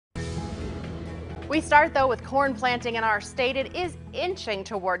We start though with corn planting in our state. It is inching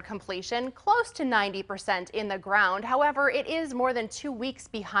toward completion, close to 90% in the ground. However, it is more than 2 weeks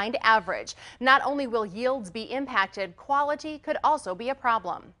behind average. Not only will yields be impacted, quality could also be a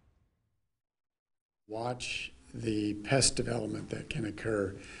problem. Watch the pest development that can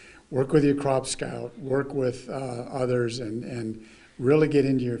occur. Work with your crop scout, work with others, and really get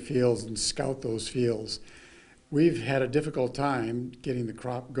into your fields and scout those fields. We've had a difficult time getting the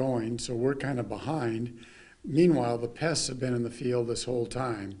crop going, so we're kind of behind. Meanwhile, the pests have been in the field this whole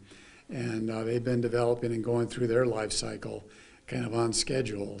time, and they've been developing and going through their life cycle kind of on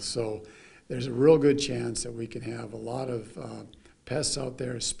schedule. So there's a real good chance that we can have a lot of pests out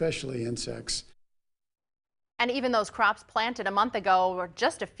there, especially insects. And even those crops planted a month ago were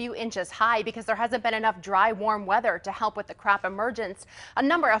just a few inches high because there hasn't been enough dry, warm weather to help with the crop emergence. A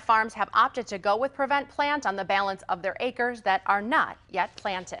number of farms have opted to go with Prevent Plant on the balance of their acres that are not yet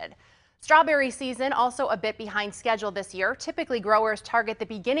planted. Strawberry season also a bit behind schedule this year. Typically, growers target the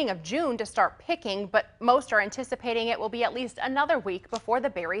beginning of June to start picking, but most are anticipating it will be at least another week before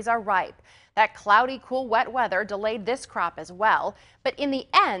the berries are ripe. That cloudy, cool, wet weather delayed this crop as well. But in the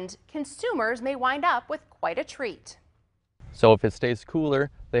end, consumers may wind up with quite a treat. So if it stays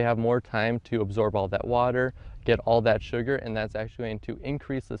cooler, they have more time to absorb all that water, get all that sugar, and that's actually going to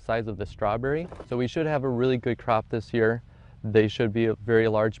increase the size of the strawberry. So we should have a really good crop this year. They should be very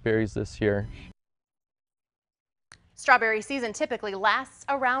large berries this year. Strawberry season typically lasts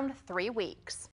around 3 weeks.